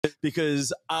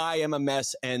because I am a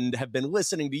mess and have been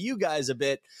listening to you guys a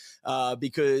bit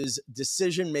because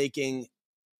decision making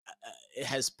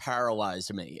has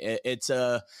paralyzed me.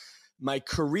 My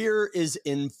career is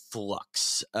in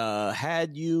flux.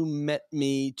 Had you met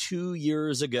me 2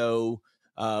 years ago,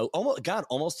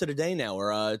 almost to the day now,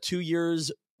 or 2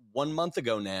 years, 1 month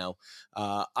ago now,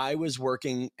 I was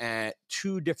working at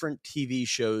 2 different TV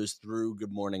shows through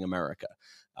Good Morning America.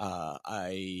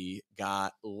 I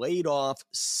got laid off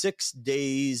 6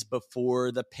 days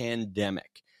before the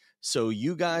pandemic. So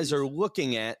you guys are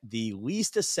looking at the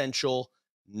least essential,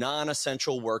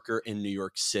 non-essential worker in New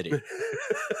York City.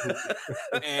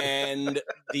 And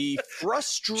the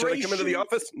frustration. Should I come into the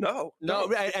office? No.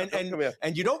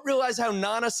 And you don't realize how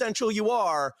non-essential you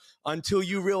are until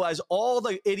you realize all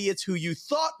the idiots who you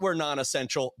thought were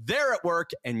non-essential, they're at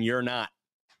work and you're not.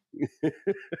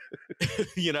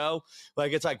 You know,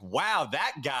 like, it's like, wow,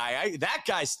 that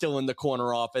guy's still in the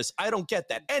corner office. I don't get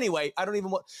that. Anyway, I don't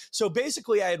even want. So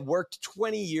basically I had worked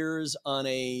 20 years on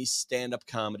a stand-up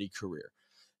comedy career.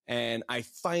 And I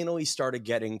finally started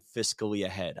getting fiscally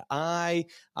ahead. I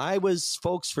was,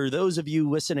 folks, for those of you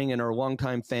listening and are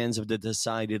longtime fans of the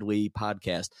Decidedly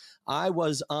podcast, I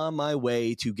was on my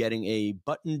way to getting a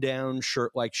button-down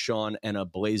shirt like Sean and a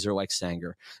blazer like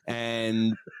Sanger.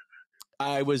 And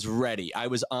I was ready. I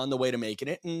was on the way to making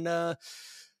it. And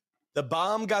the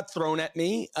bomb got thrown at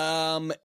me.